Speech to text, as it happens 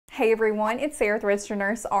Hey everyone, it's Sarah with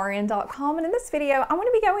RegisteredNurseRN.com, and in this video I want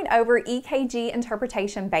to be going over EKG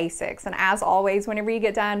interpretation basics. And as always, whenever you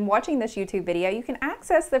get done watching this YouTube video, you can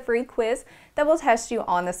access the free quiz that will test you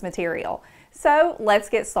on this material. So let's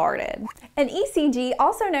get started. An ECG,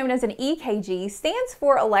 also known as an EKG, stands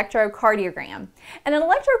for electrocardiogram. And an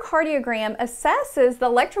electrocardiogram assesses the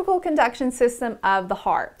electrical conduction system of the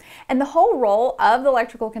heart. And the whole role of the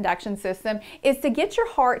electrical conduction system is to get your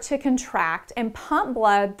heart to contract and pump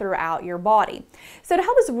blood throughout your body. So to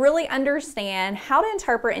help us really understand how to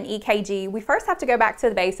interpret an EKG, we first have to go back to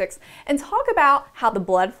the basics and talk about how the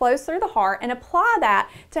blood flows through the heart and apply that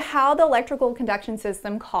to how the electrical conduction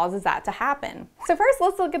system causes that to happen. So first,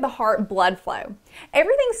 let's look at the heart blood flow.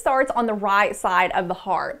 Everything starts on the right side of the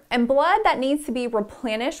heart, and blood that needs to be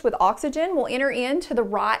replenished with oxygen will enter into the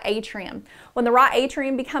right atrium. When the right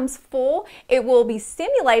atrium becomes full, it will be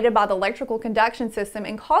stimulated by the electrical conduction system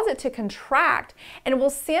and cause it to contract, and it will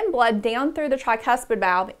send blood down through the tricuspid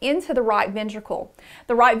valve into the right ventricle.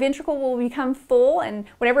 The right ventricle will become full, and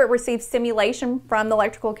whenever it receives stimulation from the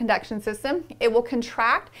electrical conduction system, it will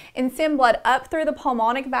contract and send blood up through the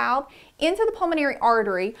pulmonic valve into the pulmonary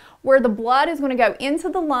artery, where the blood is going to go into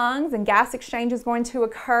the lungs and gas exchange is going to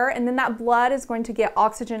occur, and then that blood is going to get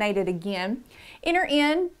oxygenated again, enter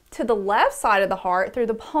in to the left side of the heart through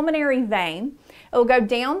the pulmonary vein. It will go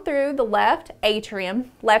down through the left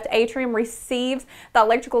atrium. Left atrium receives the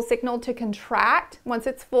electrical signal to contract once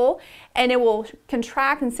it's full, and it will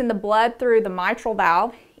contract and send the blood through the mitral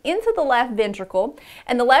valve into the left ventricle,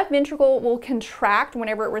 and the left ventricle will contract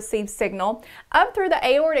whenever it receives signal up through the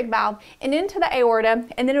aortic valve and into the aorta,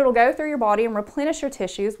 and then it'll go through your body and replenish your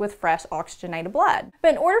tissues with fresh oxygenated blood.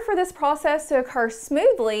 But in order for this process to occur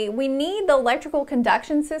smoothly, we need the electrical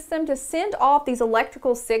conduction system to send off these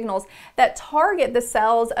electrical signals that target the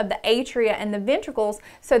cells of the atria and the ventricles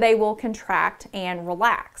so they will contract and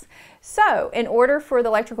relax. So, in order for the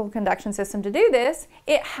electrical conduction system to do this,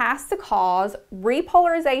 it has to cause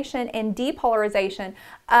repolarization and depolarization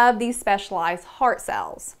of these specialized heart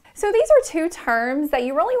cells. So these are two terms that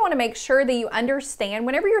you really want to make sure that you understand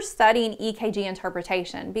whenever you're studying EKG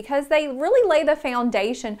interpretation, because they really lay the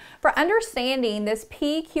foundation for understanding this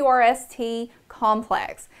PQRST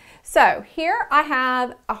complex. So here I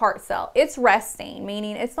have a heart cell. It's resting,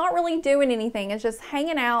 meaning it's not really doing anything. It's just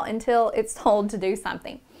hanging out until it's told to do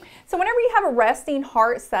something. So whenever you have a resting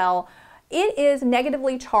heart cell, it is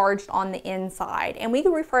negatively charged on the inside, and we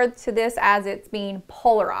can refer to this as it's being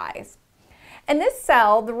polarized. And this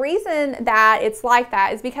cell, the reason that it's like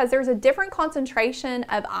that is because there's a different concentration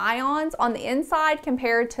of ions on the inside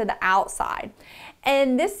compared to the outside.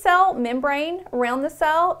 And this cell membrane around the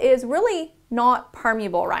cell is really not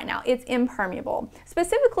permeable right now. It's impermeable,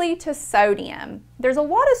 specifically to sodium. There's a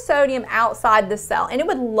lot of sodium outside the cell, and it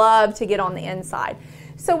would love to get on the inside.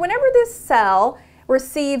 So whenever this cell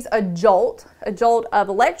receives a jolt of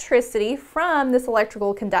electricity from this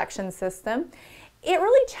electrical conduction system, it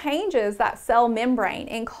really changes that cell membrane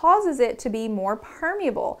and causes it to be more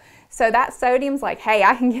permeable. So that sodium's like, hey,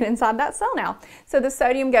 I can get inside that cell now. So the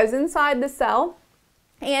sodium goes inside the cell,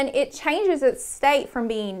 and it changes its state from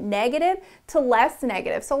being negative to less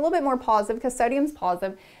negative, so a little bit more positive because sodium's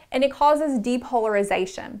positive, and it causes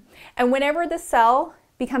depolarization. And whenever the cell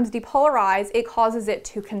becomes depolarized, it causes it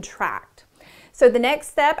to contract. So the next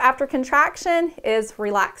step after contraction is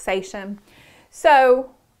relaxation.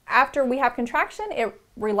 So after we have contraction, it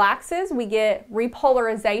relaxes, we get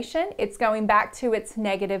repolarization, it's going back to its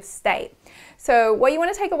negative state. So what you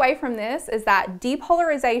want to take away from this is that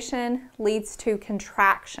depolarization leads to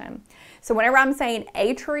contraction. So whenever I'm saying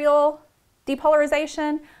atrial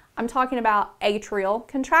depolarization, I'm talking about atrial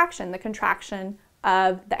contraction, the contraction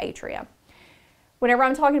of the atria. Whenever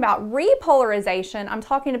I'm talking about repolarization, I'm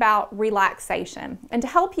talking about relaxation. And to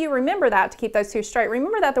help you remember that, to keep those two straight,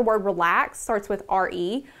 remember that the word relax starts with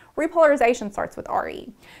RE, repolarization starts with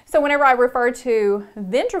RE. So whenever I refer to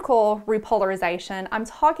ventricle repolarization, I'm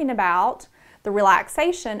talking about the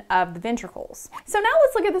relaxation of the ventricles. So now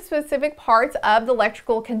let's look at the specific parts of the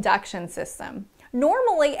electrical conduction system.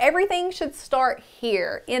 Normally, everything should start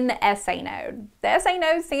here in the SA node. The SA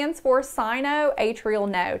node stands for sinoatrial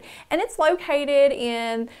node, and it's located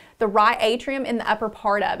in the right atrium in the upper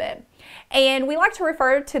part of it. And we like to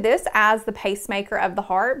refer to this as the pacemaker of the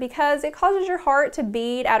heart because it causes your heart to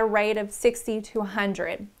beat at a rate of 60 to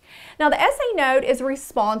 100. Now, the SA node is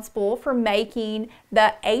responsible for making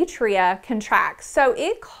the atria contract. So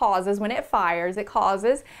it causes, when it fires, it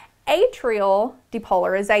causes atrial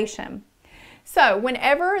depolarization. So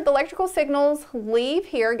whenever the electrical signals leave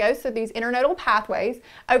here, it goes through these internodal pathways.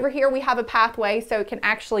 Over here we have a pathway so it can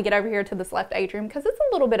actually get over here to this left atrium because it's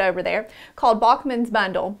a little bit over there, called Bachman's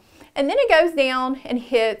bundle. and then it goes down and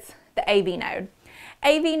hits the AV node.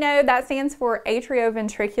 AV node, that stands for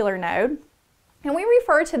atrioventricular node. And we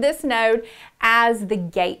refer to this node as the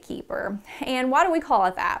gatekeeper. And why do we call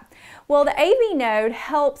it that? Well, the AV node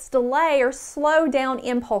helps delay or slow down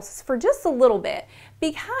impulses for just a little bit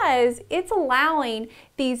because it's allowing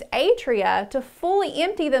these atria to fully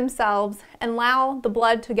empty themselves and allow the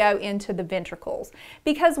blood to go into the ventricles.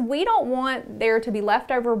 Because we don't want there to be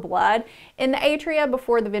leftover blood in the atria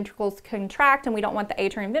before the ventricles contract, and we don't want the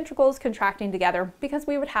atria and ventricles contracting together because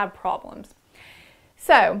we would have problems.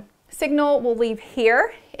 So, signal will leave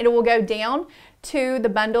here, it will go down to the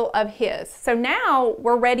bundle of His. So now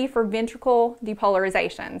we're ready for ventricle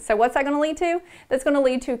depolarization. So what's that going to lead to? That's going to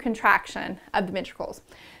lead to contraction of the ventricles.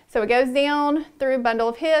 So it goes down through bundle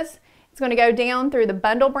of His. It's going to go down through the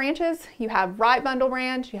bundle branches. You have right bundle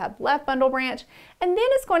branch, you have left bundle branch, and then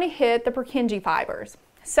it's going to hit the Purkinje fibers.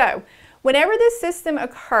 So whenever this system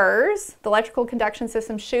occurs, the electrical conduction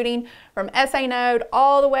system shooting from SA node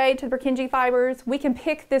all the way to the Purkinje fibers, we can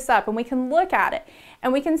pick this up and we can look at it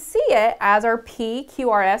and we can see it as our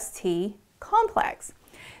PQRST complex.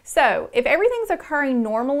 So if everything's occurring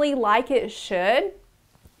normally like it should,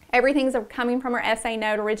 everything's coming from our SA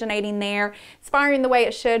node, originating there, it's firing the way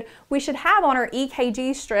it should, we should have on our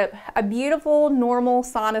EKG strip a beautiful normal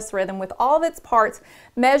sinus rhythm with all of its parts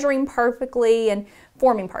measuring perfectly and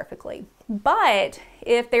forming perfectly. But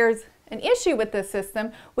if there's an issue with this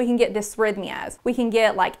system, we can get dysrhythmias. We can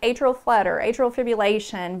get like atrial flutter, atrial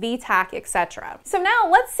fibrillation, VTAC, etc. So now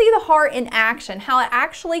let's see the heart in action, how it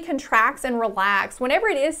actually contracts and relaxes whenever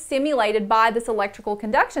it is stimulated by this electrical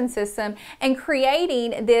conduction system and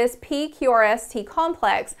creating this PQRST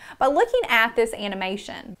complex by looking at this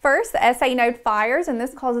animation. First, the SA node fires, and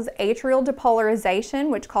this causes atrial depolarization,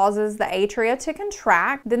 which causes the atria to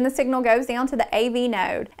contract. Then the signal goes down to the AV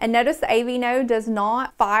node. And notice the AV node does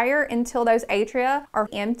not fire until those atria are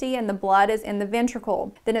empty and the blood is in the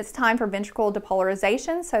ventricle. Then it's time for ventricle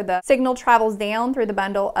depolarization, so the signal travels down through the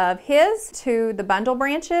bundle of His to the bundle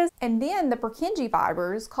branches, and then the Purkinje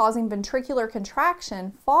fibers causing ventricular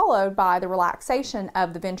contraction followed by the relaxation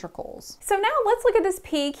of the ventricles. So now let's look at this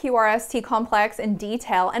PQRST complex in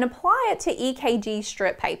detail and apply it to EKG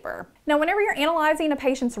strip paper. Now, whenever you're analyzing a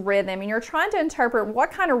patient's rhythm and you're trying to interpret what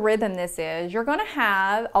kind of rhythm this is, you're going to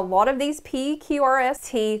have a lot of these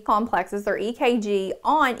PQRST complexes, or EKG,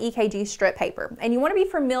 on EKG strip paper. And you want to be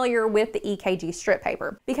familiar with the EKG strip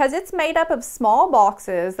paper because it's made up of small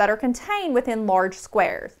boxes that are contained within large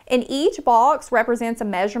squares. And each box represents a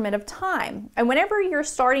measurement of time. And whenever you're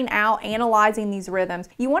starting out analyzing these rhythms,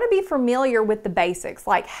 you want to be familiar with the basics,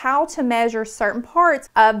 like how to measure certain parts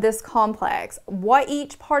of this complex, what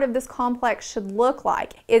each part of this complex should look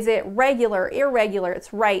like. Is it regular, irregular,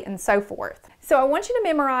 its rate, and so forth. So I want you to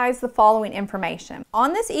memorize the following information.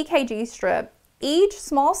 On this EKG strip, each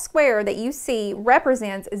small square that you see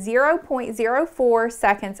represents 0.04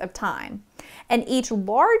 seconds of time. And each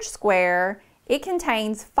large square, it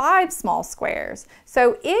contains 5 small squares,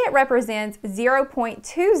 so it represents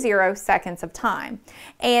 0.20 seconds of time.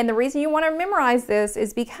 And the reason you want to memorize this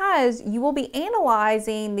is because you will be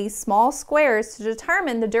analyzing these small squares to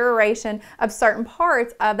determine the duration of certain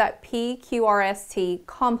parts of that PQRST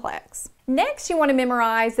complex. Next, you want to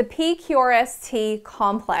memorize the PQRST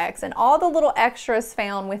complex and all the little extras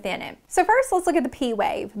found within it. So first, let's look at the P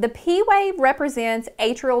wave. The P wave represents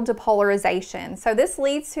atrial depolarization. So this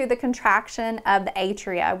leads to the contraction of the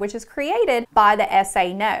atria, which is created by the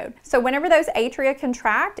SA node. So whenever those atria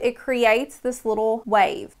contract, it creates this little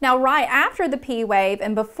wave. Now, right after the P wave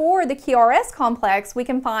and before the QRS complex, we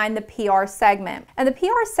can find the PR segment. And the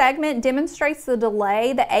PR segment demonstrates the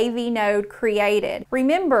delay the AV node created.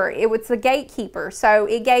 Remember, it was the gatekeeper, so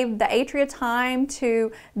it gave the atria time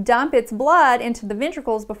to dump its blood into the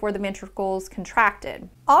ventricles before the ventricles contracted.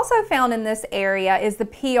 Also found in this area is the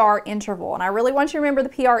PR interval, and I really want you to remember the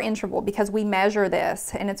PR interval because we measure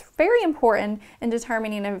this and it's very important in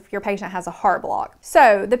determining if your patient has a heart block.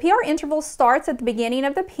 So the PR interval starts at the beginning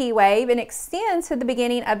of the P wave and extends to the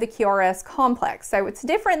beginning of the QRS complex. So it's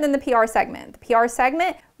different than the PR segment. The PR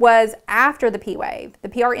segment was after the P wave. The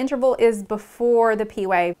PR interval is before the P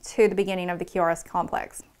wave to the beginning of the QRS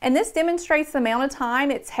complex. And this demonstrates the amount of time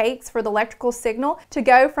it takes for the electrical signal to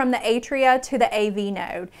go from the atria to the AV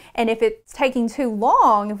node. And if it's taking too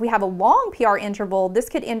long, if we have a long PR interval, this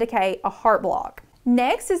could indicate a heart block.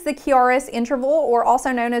 Next is the QRS interval, or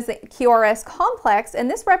also known as the QRS complex, and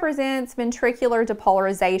this represents ventricular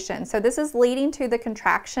depolarization. So this is leading to the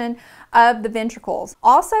contraction of the ventricles.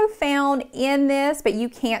 Also found in this, but you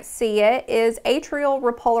can't see it, is atrial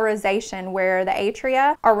repolarization, where the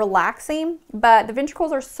atria are relaxing, but the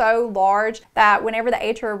ventricles are so large that whenever the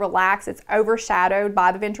atria relax, it's overshadowed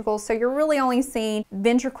by the ventricles, so you're really only seeing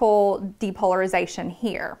ventricle depolarization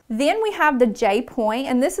here. Then we have the J point,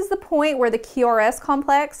 and this is the point where the QRS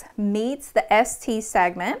complex meets the ST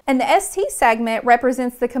segment, and the ST segment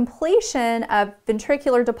represents the completion of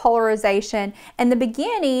ventricular depolarization and the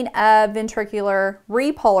beginning of ventricular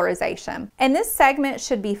repolarization. And this segment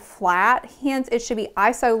should be flat, hence it should be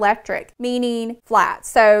isoelectric, meaning flat.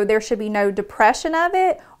 So there should be no depression of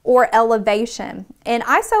it or elevation. And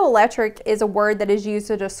isoelectric is a word that is used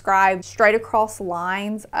to describe straight across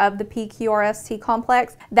lines of the PQRST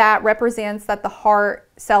complex that represents that the heart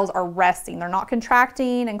cells are resting. They're not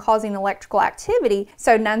contracting and causing electrical activity,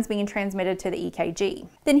 so none's being transmitted to the EKG.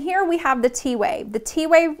 Then here we have the T wave. The T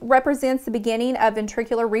wave represents the beginning of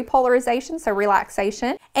ventricular repolarization, so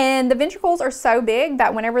relaxation. And the ventricles are so big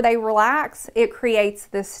that whenever they relax, it creates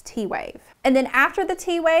this T wave. And then after the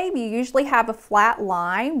T wave, you usually have a flat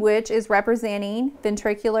line, which is representing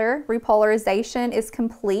ventricular repolarization is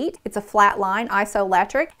complete. It's a flat line,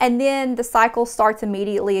 isoelectric. And then the cycle starts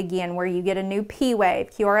immediately again, where you get a new P wave,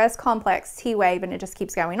 QRS complex, T wave, and it just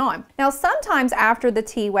keeps going on. Now, sometimes after the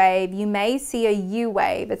T wave, you may see a U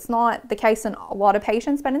wave. It's not the case in a lot of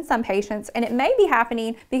patients, but in some patients, and it may be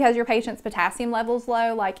happening because your patient's potassium level is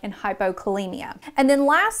low, like in hypokalemia. And then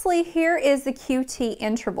lastly, here is the QT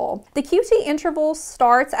interval. The QT interval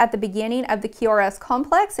starts at the beginning of the QRS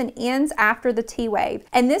complex and ends after the T wave.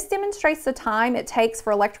 And this demonstrates the time it takes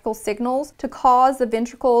for electrical signals to cause the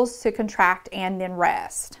ventricles to contract and then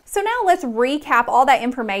rest. So now let's recap all that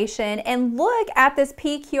information and look at this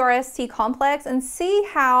PQRST complex and see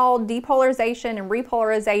how depolarization and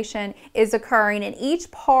repolarization is occurring in each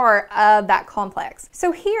part of that complex.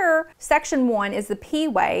 So here, section 1 is the P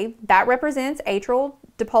wave. That represents atrial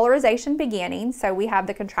depolarization beginning, so we have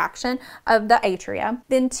the contraction of the atria.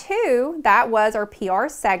 Then 2, that was our PR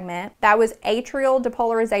segment. That was atrial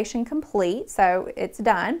depolarization complete, so it's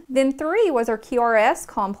done. Then 3 was our QRS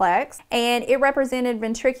complex, and it represented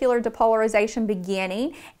ventricular depolarization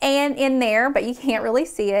beginning, and in there, but you can't really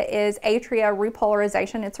see it, is atria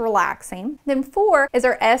repolarization. It's relaxing. Then 4 is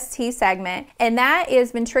our ST segment, and that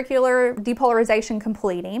is ventricular depolarization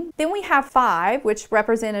completing. Then we have 5, which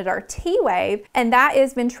represented our T wave, and that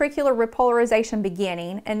is ventricular repolarization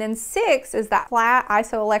beginning. And then 6 is that flat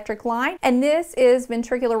isoelectric line, and this is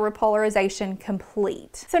ventricular repolarization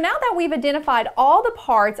complete. So now that we've identified all the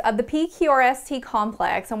parts of the PQRST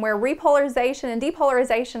complex and where repolarization and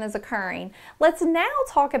depolarization is occurring, let's now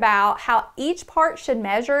talk about how each part should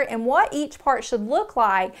measure and what each part should look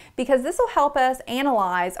like, because this will help us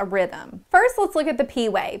analyze a rhythm. First, let's look at the P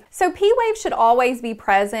wave. So P wave should always be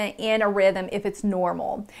present in a rhythm if it's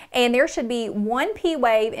normal, and there should be one P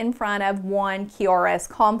wave in front of one QRS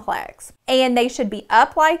complex. And they should be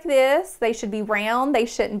up like this, they should be round, they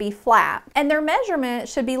shouldn't be flat. And their measurement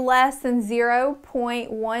should be less than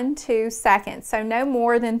 0.12 seconds, so no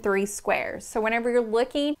more than 3 squares. So whenever you're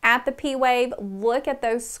looking at the P wave, look at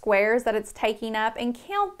those squares that it's taking up and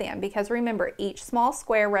count them, because remember, each small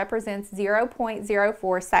square represents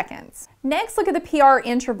 0.04 seconds. Next, look at the PR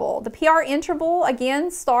interval. The PR interval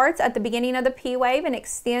again starts at the beginning of the P wave and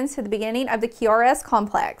extends to the beginning of the QRS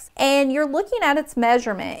complex. And you're looking at its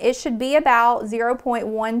measurement. It should be about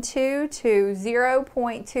 0.12 to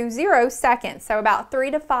 0.20 seconds, so about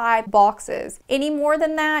 3 to 5 boxes. Any more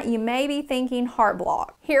than that, you may be thinking heart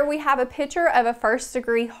block. Here we have a picture of a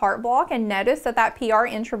first-degree heart block, and notice that that PR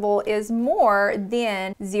interval is more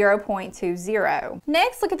than 0.20.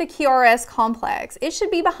 Next, look at the QRS complex. It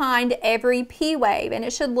should be behind every P wave, and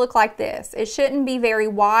it should look like this. It shouldn't be very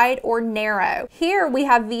wide or narrow. Here we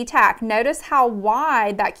have VTAC. Notice how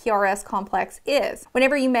wide that QRS complex is.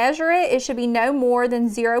 Whenever you measure it, it should be no more than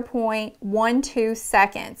 0.12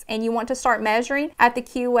 seconds, and you want to start measuring at the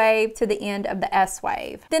Q wave to the end of the S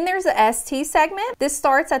wave. Then there's the ST segment. This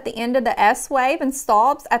starts at the end of the S wave and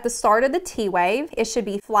stops at the start of the T wave. It should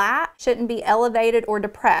be flat, shouldn't be elevated or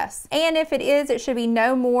depressed. And if it is, it should be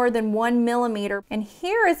no more than 1 millimeter. And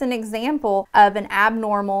here is an example of an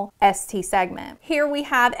abnormal ST segment. Here we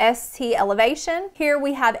have ST elevation. Here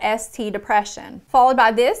we have ST depression. Followed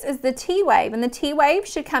by this is the T wave, and the T wave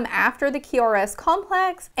should come after after the QRS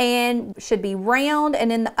complex and should be round and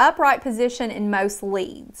in the upright position in most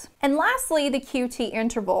leads. And lastly, the QT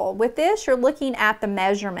interval. With this, you're looking at the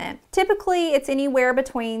measurement. Typically, it's anywhere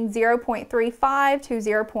between 0.35 to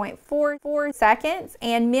 0.44 seconds,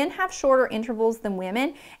 and men have shorter intervals than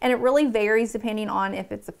women, and it really varies depending on if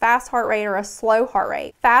it's a fast heart rate or a slow heart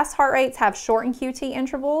rate. Fast heart rates have shortened QT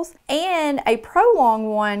intervals, and a prolonged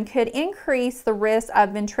one could increase the risk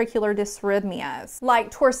of ventricular dysrhythmias, like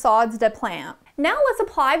torsades de plainte. Now let's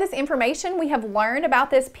apply this information we have learned about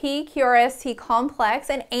this PQRST complex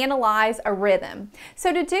and analyze a rhythm.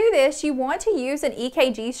 So to do this, you want to use an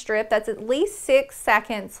EKG strip that's at least 6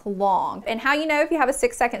 seconds long. And how you know if you have a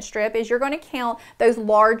 6-second strip is you're going to count those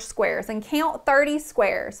large squares and count 30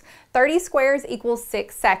 squares. 30 squares equals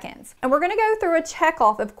 6 seconds. And we're going to go through a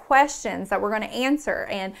checkoff of questions that we're going to answer.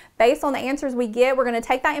 And based on the answers we get, we're going to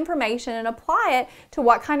take that information and apply it to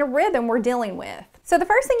what kind of rhythm we're dealing with. So the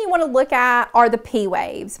first thing you want to look at are the P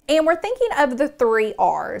waves. And we're thinking of the 3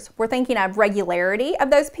 R's. We're thinking of regularity of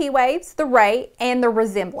those P waves, the rate, and the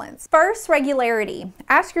resemblance. First, regularity.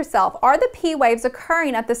 Ask yourself, are the P waves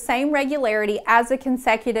occurring at the same regularity as the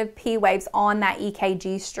consecutive P waves on that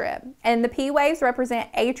EKG strip? And the P waves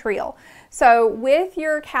represent atrial. So with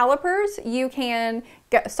your calipers, you can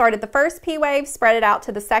start at the first P wave, spread it out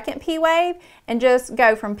to the second P wave, and just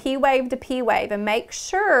go from P wave to P wave and make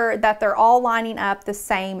sure that they're all lining up the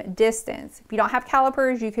same distance. If you don't have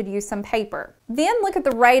calipers, you could use some paper. Then look at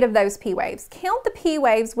the rate of those P waves. Count the P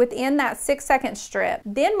waves within that 6-second strip,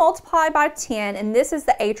 then multiply by 10, and this is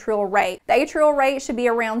the atrial rate. The atrial rate should be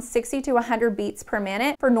around 60 to 100 beats per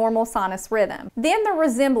minute for normal sinus rhythm. Then the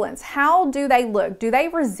resemblance. How do they look? Do they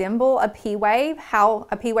resemble a P wave? How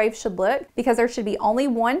a P wave should look? Because there should be only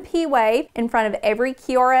one P wave in front of every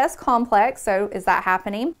QRS complex. So is that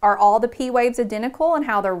happening? Are all the P waves identical in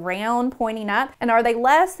how they're round, pointing up? And are they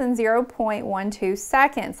less than 0.12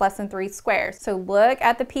 seconds, less than 3 squares? So look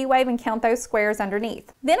at the P wave and count those squares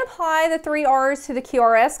underneath. Then apply the 3 R's to the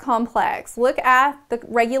QRS complex. Look at the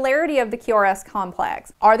regularity of the QRS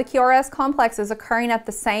complex. Are the QRS complexes occurring at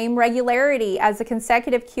the same regularity as the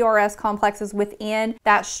consecutive QRS complexes within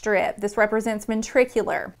that strip? This represents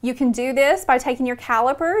ventricular. You can do this by taking your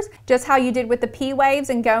calipers, just how you did with the P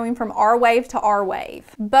waves, and going from R wave to R wave.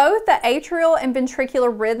 Both the atrial and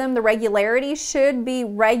ventricular rhythm, the regularity, should be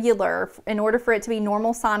regular in order for it to be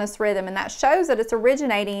normal sinus rhythm, and that shows that it's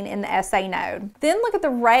originating in the SA node. Then look at the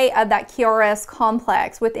rate of that QRS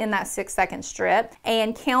complex within that 6-second strip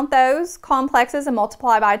and count those complexes and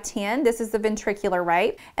multiply by 10. This is the ventricular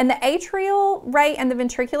rate. And the atrial rate and the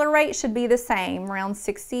ventricular rate should be the same, around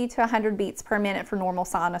 60 to 100 beats per minute for normal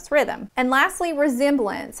sinus rhythm. And lastly,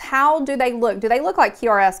 resemblance. How do they look? Do they look like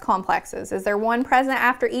QRS complexes? Is there one present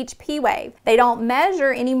after each P wave? They don't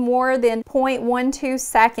measure any more than 0.12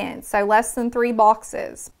 seconds, so less than 3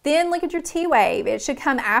 boxes. Then look at your T wave. It should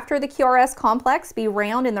come after the QRS complex, be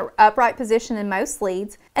round in the upright position in most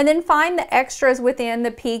leads, and then find the extras within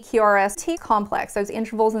the PQRST complex, those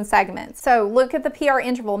intervals and segments. So look at the PR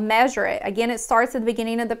interval, measure it. Again, it starts at the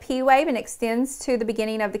beginning of the P wave and extends to the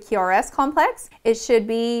beginning of the QRS complex. It should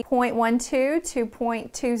be 0.12 to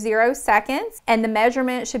 0.20 seconds, and the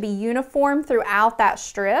measurement should be uniform throughout that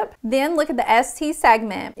strip. Then look at the ST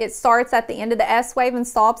segment. It starts at the end of the S wave and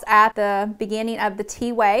stops at the beginning of the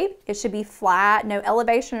T wave. It should be flat, no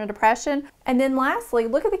elevation or depression. And then lastly,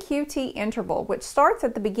 look at the QT interval, which starts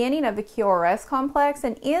at the beginning of the QRS complex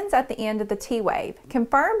and ends at the end of the T wave.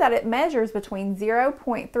 Confirm that it measures between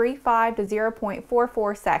 0.35 to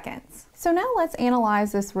 0.44 seconds. So now let's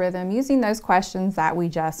analyze this rhythm using those questions that we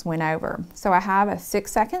just went over. So I have a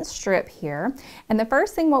 6-second strip here, and the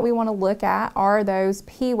first thing what we want to look at are those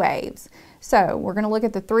P waves. So we're going to look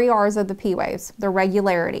at the 3 R's of the P waves, the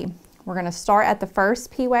regularity. We're going to start at the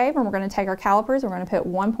first P wave, and we're going to take our calipers. We're going to put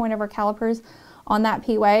one point of our calipers on that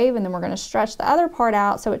P wave, and then we're going to stretch the other part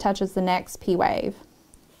out so it touches the next P wave.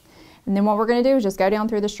 And then what we're going to do is just go down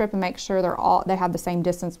through the strip and make sure they have the same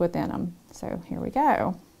distance within them. So here we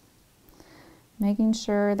go. Making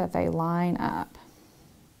sure that they line up.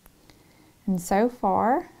 And so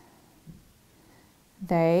far,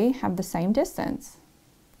 they have the same distance.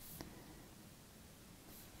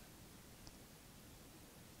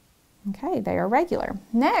 Okay, they are regular.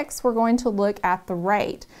 Next, we're going to look at the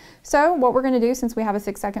rate. So what we're going to do, since we have a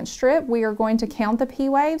 6-second strip, we are going to count the P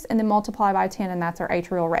waves and then multiply by 10, and that's our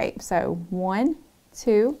atrial rate. So 1,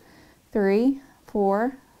 2, 3,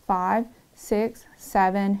 4, 5, 6,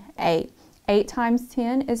 7, 8. 8 times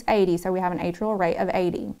 10 is 80, so we have an atrial rate of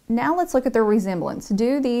 80. Now let's look at their resemblance.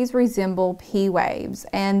 Do these resemble P waves?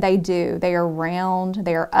 And they do. They are round,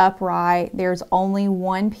 they are upright, there's only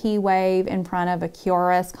one P wave in front of a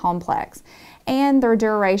QRS complex. And their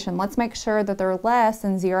duration, let's make sure that they're less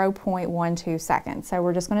than 0.12 seconds. So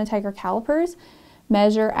we're just going to take our calipers,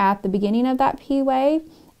 measure at the beginning of that P wave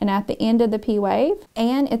and at the end of the P wave,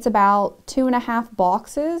 and it's about 2.5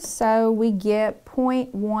 boxes, so we get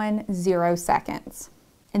 0.10 seconds.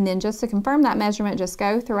 And then just to confirm that measurement, just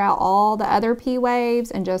go throughout all the other P waves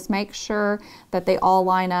and just make sure that they all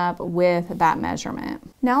line up with that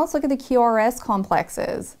measurement. Now let's look at the QRS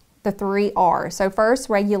complexes, the 3 R's. So first,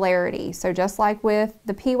 regularity. So just like with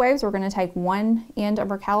the P waves, we're going to take one end of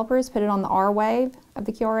our calipers, put it on the R wave of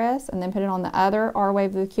the QRS, and then put it on the other R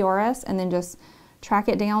wave of the QRS, and then just track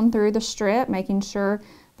it down through the strip, making sure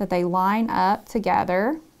that they line up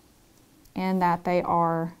together and that they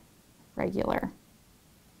are regular.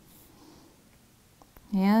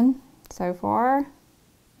 And so far,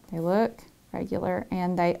 they look regular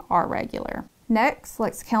and they are regular. Next,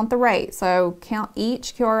 let's count the rate. So count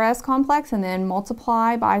each QRS complex and then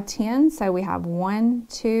multiply by 10. So we have 1,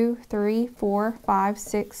 2, 3, 4, 5,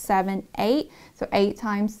 6, 7, 8. So 8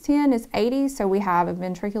 times 10 is 80. So we have a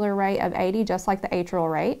ventricular rate of 80, just like the atrial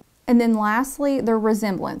rate. And then lastly, the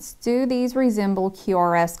resemblance. Do these resemble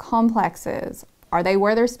QRS complexes? Are they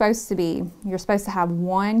where they're supposed to be? You're supposed to have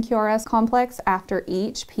one QRS complex after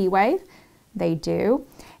each P wave. They do.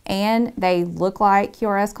 And they look like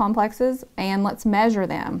QRS complexes, and let's measure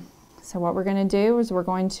them. So what we're going to do is we're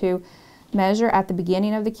going to measure at the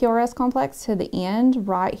beginning of the QRS complex to the end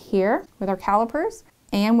right here with our calipers.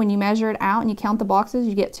 And when you measure it out and you count the boxes,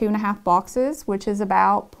 you get 2.5 boxes, which is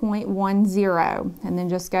about 0.10. And then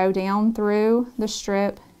just go down through the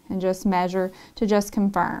strip and just measure to just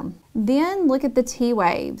confirm. Then look at the T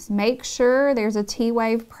waves. Make sure there's a T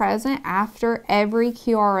wave present after every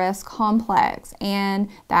QRS complex and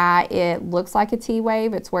that it looks like a T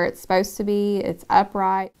wave. It's where it's supposed to be. It's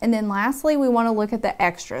upright. And then lastly, we want to look at the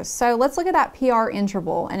extras. So let's look at that PR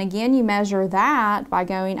interval. And again, you measure that by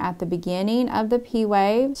going at the beginning of the P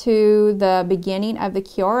wave to the beginning of the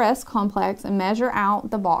QRS complex and measure out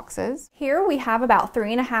the boxes. Here we have about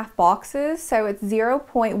 3.5 boxes, so it's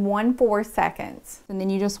 0.14 seconds. And then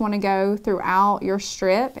you just want to go throughout your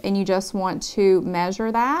strip and you just want to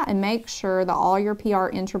measure that and make sure that all your PR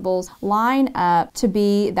intervals line up to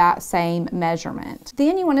be that same measurement.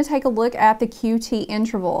 Then you want to take a look at the QT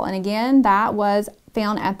interval, and again, that was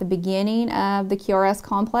found at the beginning of the QRS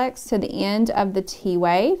complex to the end of the T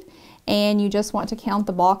wave, and you just want to count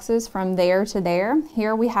the boxes from there to there.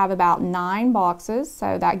 Here we have about 9 boxes,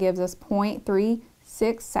 so that gives us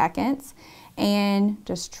 0.36 seconds. And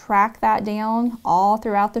just track that down all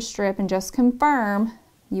throughout the strip and just confirm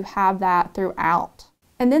you have that throughout.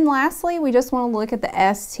 And then lastly, we just want to look at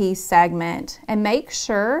the ST segment and make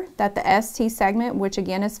sure that the ST segment, which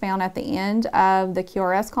again is found at the end of the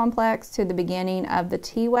QRS complex to the beginning of the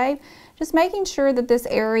T wave, just making sure that this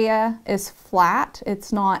area is flat,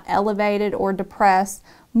 it's not elevated or depressed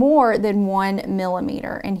more than 1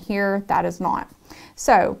 millimeter, and here that is not.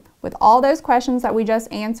 So with all those questions that we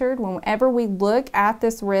just answered, whenever we look at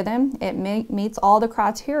this rhythm, it meets all the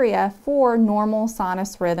criteria for normal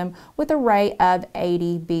sinus rhythm with a rate of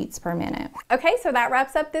 80 beats per minute. Okay, so that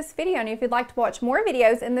wraps up this video, and if you'd like to watch more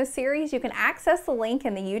videos in this series, you can access the link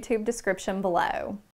in the YouTube description below.